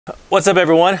What's up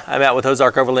everyone? I'm out with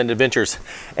Ozark Overland Adventures,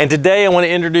 and today I want to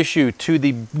introduce you to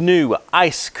the new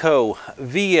ICECO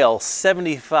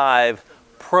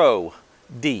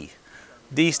VL75ProD.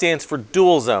 D stands for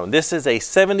Dual Zone. This is a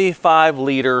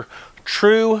 75-liter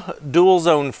true dual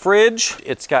zone fridge.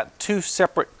 It's got two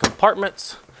separate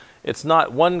compartments. It's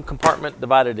not one compartment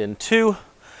divided in two.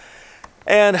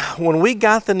 And when we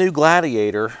got the new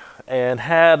Gladiator and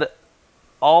had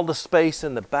all the space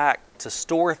in the back to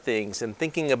store things and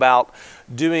thinking about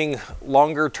doing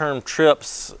longer term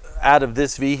trips out of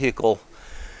this vehicle,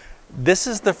 this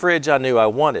is the fridge I knew I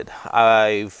wanted.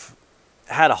 I've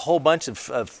had a whole bunch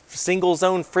of single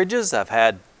zone fridges. I've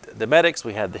had the Medics,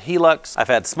 we had the Helix, I've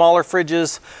had smaller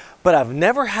fridges, but I've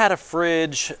never had a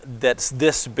fridge that's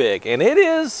this big. And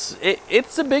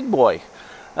it's a big boy.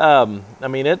 I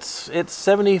mean, it's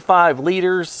 75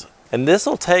 liters. And this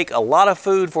will take a lot of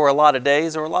food for a lot of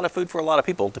days, or a lot of food for a lot of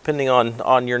people, depending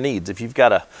on your needs. If you've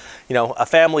got a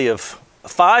family of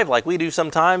 5 like we do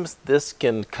sometimes, this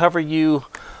can cover you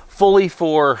fully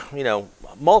for,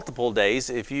 multiple days.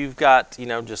 If you've got,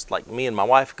 just like me and my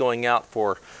wife going out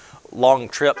for long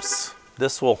trips,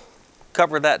 this will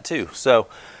cover that too. So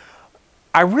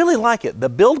I really like it. The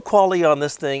build quality on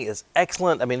this thing is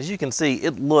excellent. I mean, as you can see,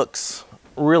 it looks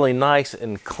really nice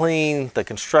and clean. The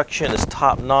construction is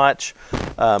top notch.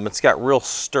 It's got real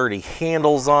sturdy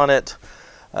handles on it.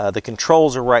 The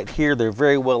controls are right here. They're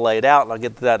very well laid out, and I'll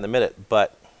get to that in a minute,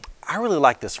 but I really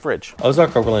like this fridge.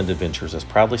 Ozark Overland Adventures is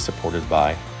proudly supported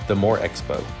by the More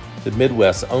Expo, the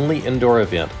Midwest's only indoor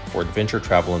event for adventure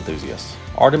travel enthusiasts.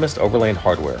 Artemis Overland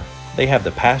Hardware. They have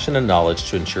the passion and knowledge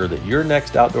to ensure that your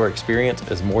next outdoor experience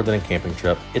is more than a camping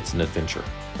trip, it's an adventure.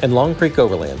 And Long Creek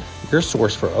Overland, your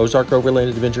source for Ozark Overland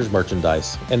Adventures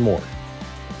merchandise and more.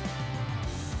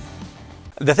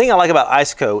 The thing I like about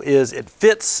ICECO is it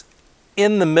fits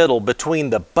in the middle between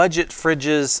the budget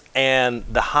fridges and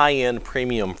the high-end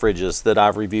premium fridges that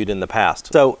I've reviewed in the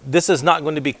past. So this is not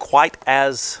going to be quite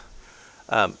as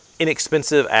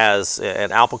inexpensive as an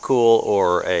Alpacool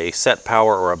or a Set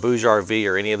Power or a Bouge RV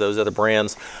or any of those other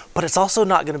brands, but it's also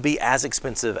not going to be as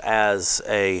expensive as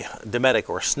a Dometic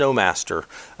or a Snowmaster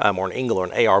or an Engel or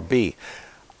an ARB.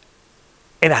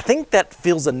 And I think that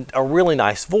fills a really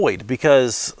nice void,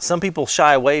 because some people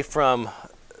shy away from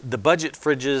the budget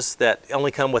fridges that only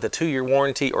come with a 2-year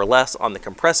warranty or less on the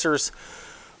compressors,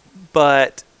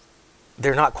 but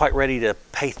they're not quite ready to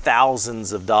pay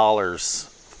thousands of dollars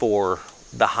for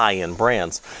the high-end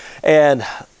brands. And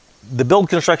the build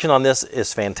construction on this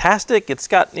is fantastic. It's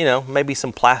got, maybe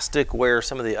some plastic where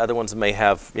some of the other ones may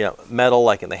have, metal,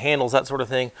 like in the handles, that sort of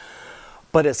thing.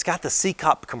 But it's got the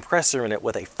CCOP compressor in it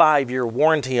with a 5-year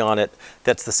warranty on it.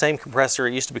 That's the same compressor.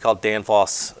 It used to be called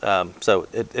Danfoss, so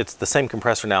it's the same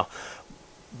compressor now.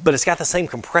 But it's got the same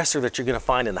compressor that you're going to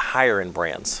find in the higher-end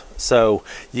brands. So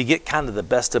you get kind of the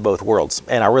best of both worlds,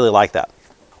 and I really like that.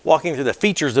 Walking through the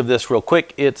features of this real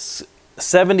quick, it's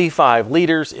 75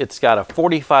 liters. It's got a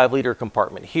 45-liter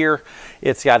compartment here.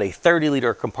 It's got a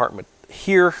 30-liter compartment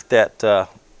here that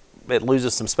it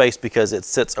loses some space because it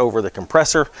sits over the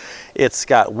compressor. It's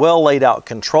got well laid out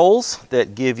controls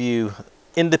that give you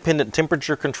independent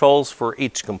temperature controls for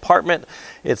each compartment.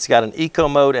 It's got an eco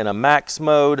mode and a max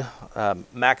mode.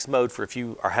 Max mode for if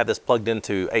you have this plugged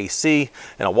into AC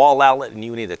and a wall outlet and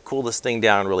you need to cool this thing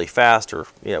down really fast, or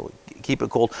keep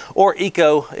it cooled. Or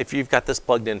eco if you've got this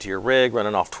plugged into your rig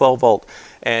running off 12 volt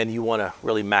and you want to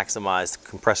really maximize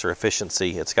compressor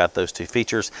efficiency. It's got those two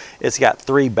features. It's got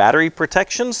 3 battery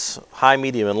protections, high,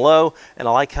 medium, and low, and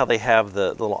I like how they have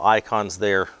the little icons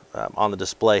there on the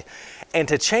display. And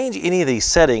to change any of these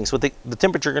settings with the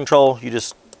temperature control, you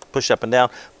just push up and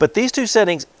down. But these two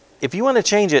settings, if you want to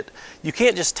change it, you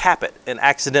can't just tap it and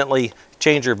accidentally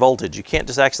change your voltage. You can't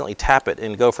just accidentally tap it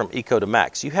and go from eco to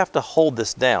max. You have to hold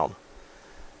this down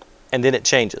and then it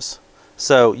changes.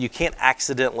 So you can't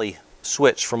accidentally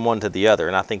switch from one to the other,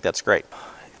 and I think that's great.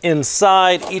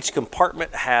 Inside, each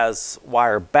compartment has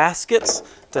wire baskets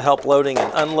to help loading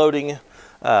and unloading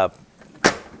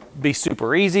be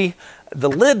super easy. The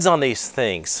lids on these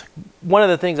things, one of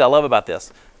the things I love about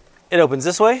this, it opens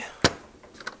this way.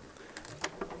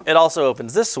 It also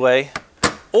opens this way,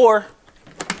 or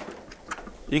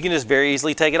you can just very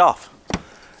easily take it off.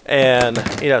 And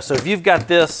so if you've got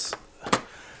this,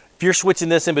 if you're switching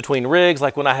this in between rigs,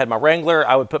 like when I had my Wrangler,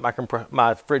 I would put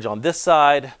my fridge on this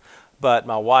side, but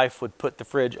my wife would put the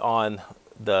fridge on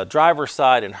the driver's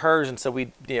side and hers, and so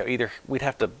we'd either we'd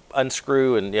have to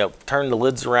unscrew and turn the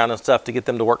lids around and stuff to get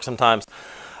them to work sometimes.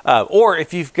 Or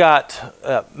if you've got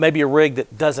maybe a rig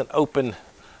that doesn't open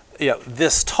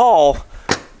this tall,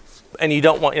 and you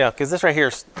don't want, because this right here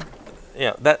is you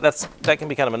know, that can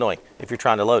be kind of annoying if you're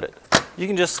trying to load it. You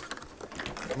can just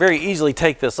very easily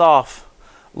take this off,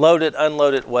 load it,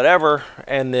 unload it, whatever,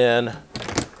 and then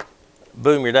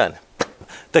boom, you're done.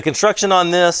 The construction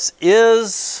on this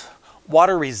is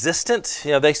water resistant.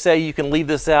 You know, they say you can leave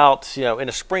this out, you know, in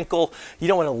a sprinkle. You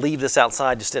don't want to leave this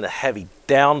outside just in a heavy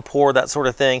downpour, that sort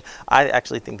of thing. I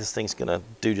actually think this thing's gonna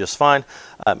do just fine.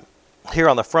 Here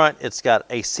on the front, it's got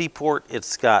AC port,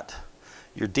 it's got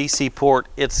your DC port,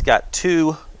 it's got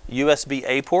 2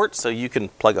 USB-A ports, so you can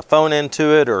plug a phone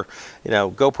into it, or, you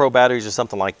know, GoPro batteries or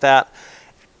something like that.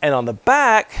 And on the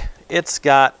back, it's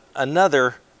got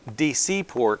another DC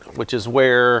port, which is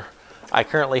where I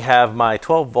currently have my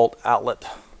 12-volt outlet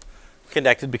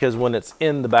connected, because when it's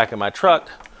in the back of my truck,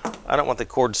 I don't want the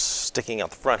cords sticking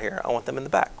out the front here. I want them in the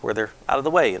back where they're out of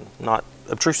the way and not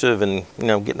obtrusive and, you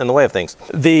know, getting in the way of things.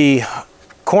 The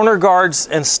corner guards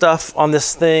and stuff on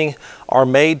this thing are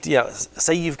made, you know,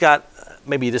 say you've got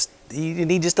maybe you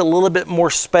need just a little bit more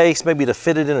space, maybe to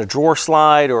fit it in a drawer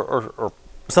slide or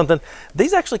something.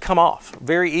 These actually come off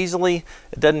very easily.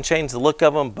 It doesn't change the look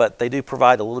of them, but they do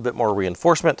provide a little bit more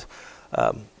reinforcement.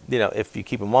 You know, if you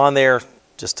keep them on there,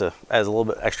 just to as a little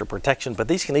bit extra protection, but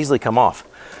these can easily come off.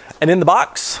 And in the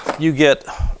box, you get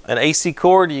an AC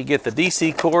cord, you get the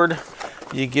DC cord,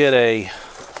 you get a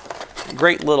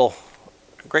great little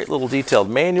detailed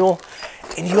manual,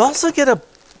 and you also get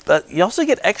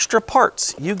extra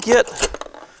parts. You get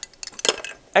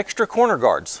extra corner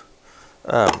guards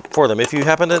for them if you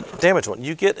happen to damage one.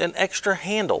 You get an extra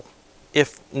handle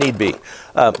if need be.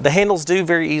 The handles do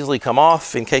very easily come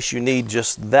off in case you need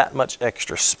just that much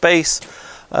extra space.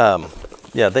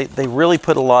 Yeah, they really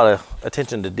put a lot of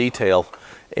attention to detail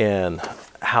in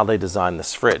how they design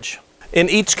this fridge. In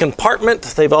each compartment,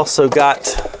 they've also got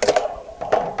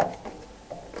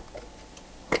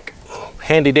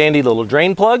handy dandy little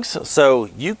drain plugs. So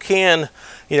you can,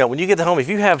 you know, when you get to home, if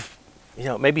you have, you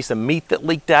know, maybe some meat that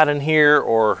leaked out in here,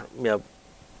 or, you know,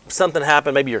 something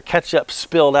happened, maybe your ketchup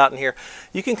spilled out in here,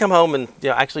 you can come home and, you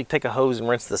know, actually take a hose and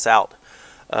rinse this out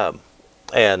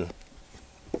and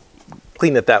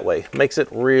clean it that way. Makes it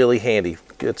really handy.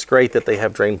 It's great that they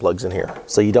have drain plugs in here,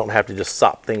 so you don't have to just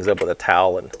sop things up with a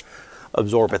towel and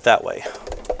absorb it that way.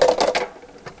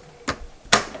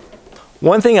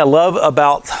 One thing I love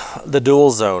about the Dual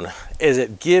Zone is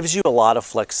it gives you a lot of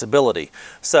flexibility.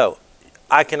 So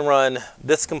I can run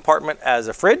this compartment as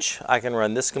a fridge, I can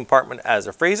run this compartment as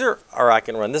a freezer, or I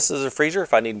can run this as a freezer.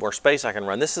 If I need more space, I can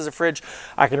run this as a fridge.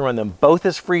 I can run them both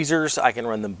as freezers, I can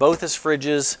run them both as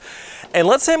fridges. And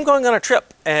let's say I'm going on a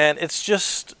trip and it's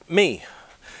just me.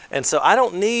 And so I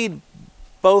don't need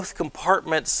both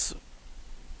compartments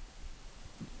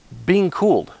being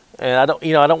cooled. And I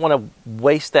don't want to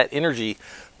waste that energy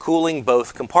cooling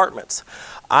both compartments.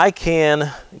 I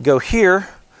can go here,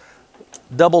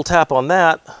 double tap on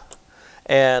that,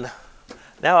 and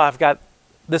now I've got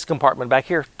this compartment back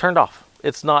here turned off.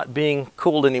 It's not being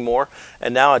cooled anymore,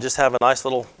 and now I just have a nice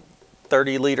little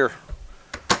 30-liter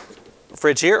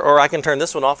fridge here, or I can turn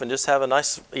this one off and just have a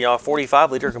nice, you know, a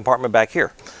 45-liter compartment back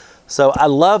here. So I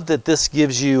love that this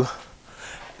gives you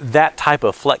that type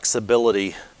of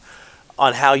flexibility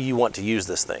on how you want to use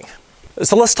this thing.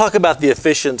 So let's talk about the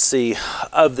efficiency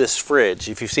of this fridge.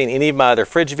 If you've seen any of my other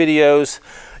fridge videos,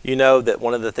 you know that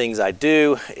one of the things I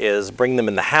do is bring them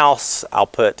in the house. I'll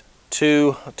put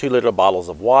two 2-liter bottles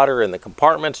of water in the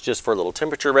compartments just for a little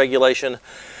temperature regulation.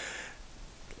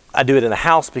 I do it in the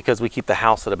house because we keep the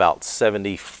house at about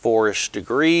 74-ish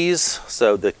degrees.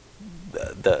 So the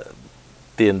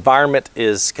environment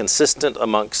is consistent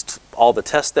amongst all the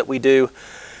tests that we do.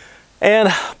 And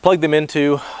plug them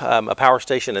into a power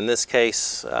station, in this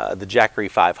case, the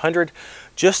Jackery 500,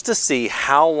 just to see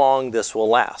how long this will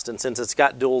last. And since it's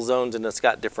got dual zones and it's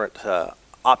got different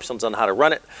options on how to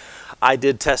run it, I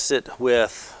did test it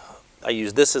with, I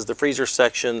used this as the freezer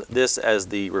section, this as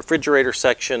the refrigerator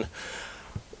section.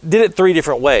 Did it 3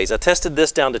 different ways. I tested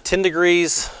this down to 10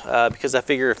 degrees because I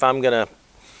figure if I'm gonna,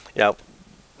 you know,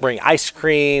 bring ice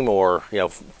cream or, you know,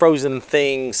 frozen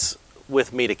things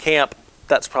with me to camp,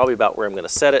 that's probably about where I'm going to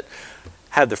set it.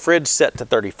 Have the fridge set to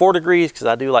 34 degrees because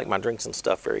I do like my drinks and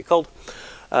stuff very cold.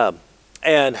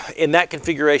 And in that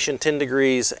configuration, 10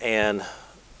 degrees and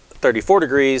 34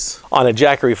 degrees on a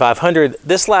Jackery 500,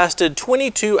 this lasted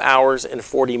 22 hours and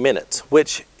 40 minutes,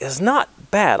 which is not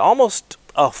bad. Almost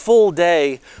a full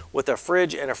day with a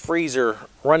fridge and a freezer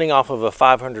running off of a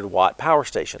 500-watt power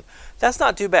station. That's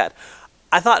not too bad.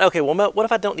 I thought, okay, well, what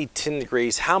if I don't need 10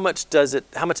 degrees? How much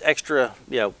extra,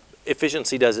 you know,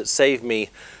 efficiency does it save me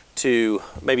to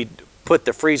maybe put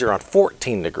the freezer on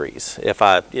 14 degrees if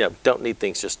I, you know, don't need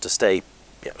things just to stay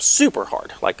super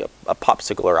hard, like a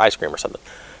popsicle or ice cream or something.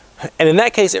 And in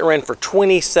that case, it ran for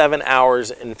 27 hours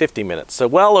and 50 minutes, so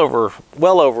well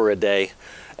over a day.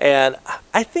 And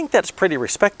I think that's pretty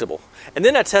respectable. And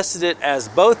then I tested it as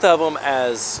both of them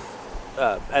as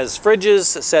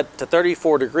fridges set to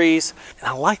 34 degrees. And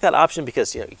I like that option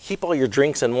because you keep all your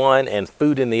drinks in one and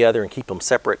food in the other and keep them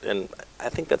separate. And I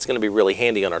think that's going to be really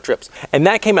handy on our trips. And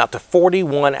that came out to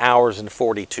 41 hours and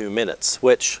 42 minutes,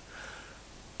 which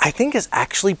I think is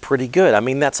actually pretty good. I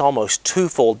mean, that's almost 2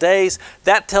 full days.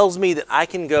 That tells me that I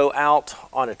can go out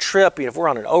on a trip, if we're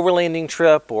on an overlanding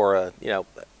trip, or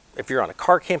if you're on a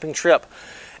car camping trip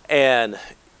and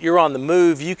you're on the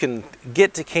move, you can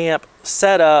get to camp,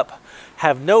 set up,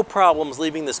 have no problems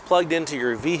leaving this plugged into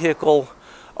your vehicle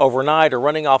overnight or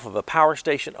running off of a power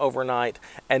station overnight,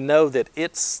 and know that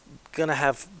it's gonna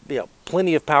have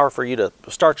plenty of power for you to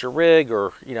start your rig,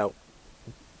 or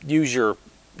use your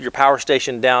power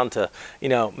station down to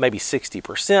maybe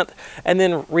 60%, and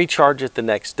then recharge it the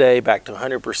next day back to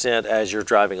 100% as you're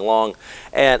driving along.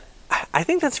 And I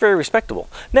think that's very respectable.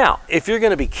 Now, if you're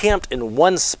going to be camped in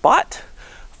one spot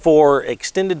for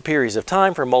extended periods of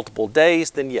time, for multiple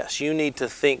days, then yes, you need to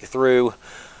think through,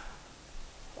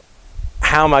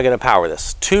 how am I going to power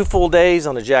this? 2 full days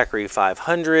on a Jackery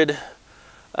 500,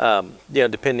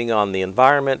 depending on the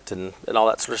environment and all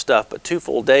that sort of stuff, but 2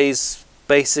 full days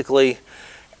basically.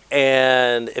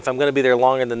 And if I'm going to be there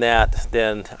longer than that,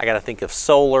 then I got to think of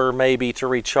solar maybe to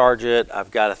recharge it.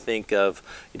 I've got to think of,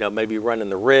 maybe running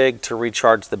the rig to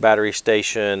recharge the battery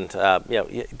station.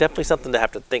 Definitely something to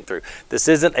have to think through. This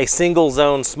isn't a single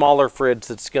zone, smaller fridge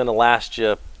that's going to last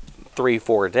you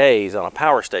 3-4 days on a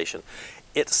power station.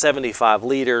 It's 75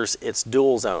 liters. It's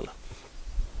dual zone.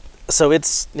 So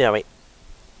it's,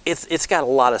 it's got a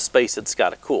lot of space it's got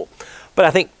to cool. But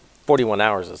I think 41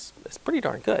 hours is pretty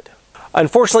darn good.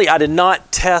 Unfortunately, I did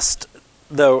not test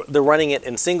the running it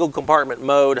in single compartment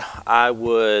mode. I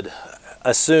would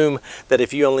assume that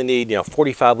if you only need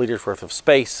 45 liters worth of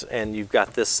space and you've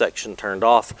got this section turned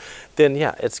off, then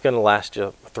yeah, it's going to last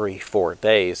you 3-4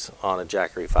 days on a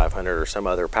Jackery 500 or some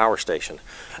other power station,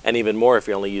 and even more if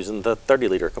you're only using the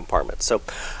 30-liter compartment. So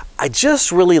I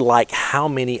just really like how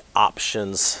many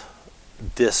options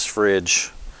this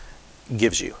fridge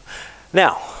gives you.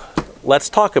 Now, let's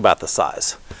talk about the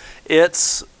size.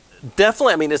 It's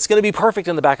definitely, it's going to be perfect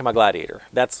in the back of my Gladiator.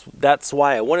 That's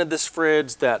why I wanted this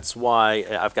fridge. That's why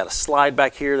I've got a slide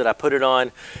back here that I put it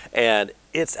on, and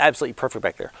it's absolutely perfect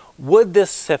back there. Would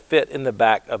this have fit in the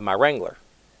back of my Wrangler?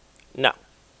 No.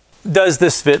 Does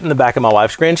this fit in the back of my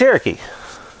wife's Grand Cherokee?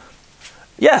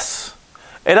 Yes,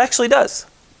 it actually does,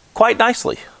 quite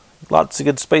nicely. Lots of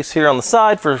good space here on the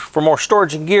side for more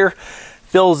storage and gear.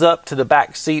 Fills up to the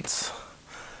back seats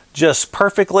just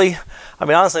perfectly.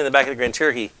 Honestly, in the back of the Grand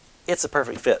Cherokee, it's a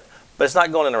perfect fit, but it's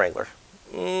not going in a Wrangler.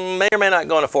 May or may not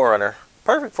go in a 4Runner.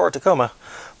 Perfect for a Tacoma,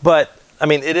 but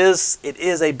it is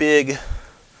a big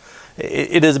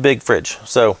fridge.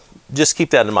 So just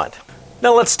keep that in mind.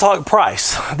 Now let's talk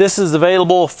price. This is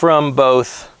available from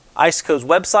both ICECO's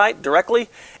website directly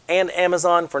and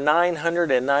Amazon for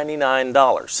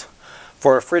 $999.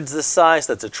 For a fridge this size,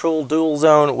 that's a true dual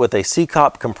zone with a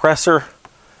ICECO compressor,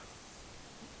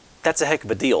 that's a heck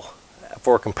of a deal.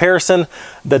 For comparison,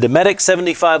 the Dometic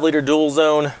 75-liter dual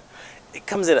zone, it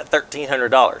comes in at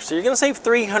 $1,300. So you're going to save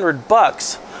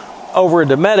 $300 over a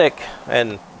Dometic,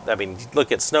 and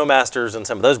look at Snowmasters and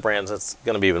some of those brands, it's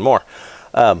going to be even more.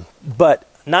 But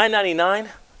 $999,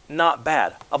 not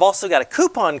bad. I've also got a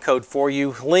coupon code for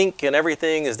you. Link and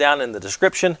everything is down in the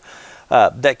description.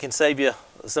 That can save you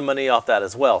some money off that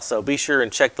as well. So be sure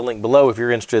and check the link below if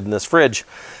you're interested in this fridge,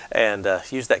 and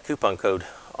use that coupon code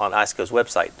on ICECO's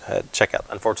website checkout.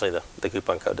 Unfortunately, the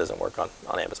coupon code doesn't work on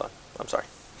Amazon. I'm sorry.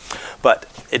 But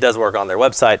it does work on their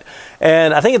website.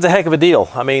 And I think it's a heck of a deal.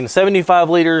 75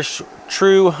 liters,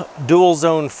 true dual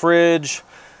zone fridge,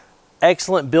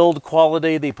 excellent build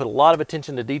quality. They put a lot of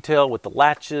attention to detail with the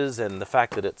latches and the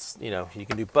fact that it's, you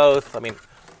can do both.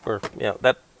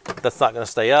 That's not going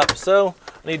to stay up. So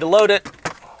I need to load it.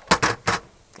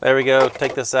 There we go.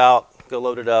 Take this out, go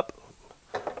load it up.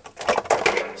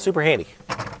 Super handy.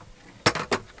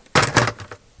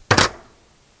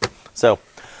 So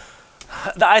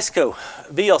the ICECO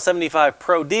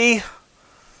VL75ProD, I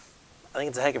think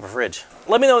it's a heck of a fridge.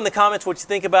 Let me know in the comments what you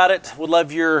think about it. Would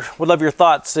love your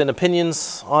thoughts and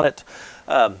opinions on it.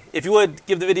 If you would,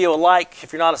 give the video a like.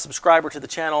 If you're not a subscriber to the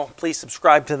channel, please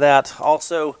subscribe to that.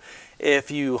 Also, if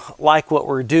you like what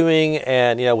we're doing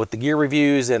and with the gear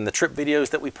reviews and the trip videos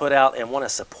that we put out and want to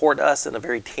support us in a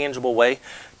very tangible way,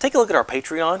 take a look at our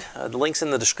Patreon. The link's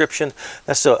in the description.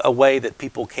 That's a way that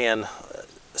people can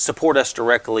support us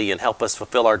directly and help us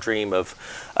fulfill our dream of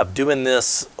doing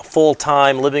this full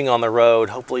time, living on the road,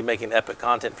 hopefully making epic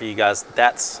content for you guys.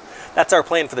 That's our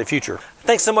plan for the future.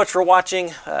 Thanks so much for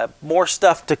watching. More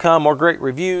stuff to come, more great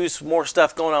reviews, more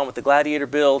stuff going on with the Gladiator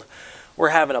build. We're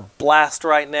having a blast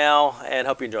right now and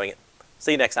hope you're enjoying it.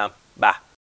 See you next time. Bye.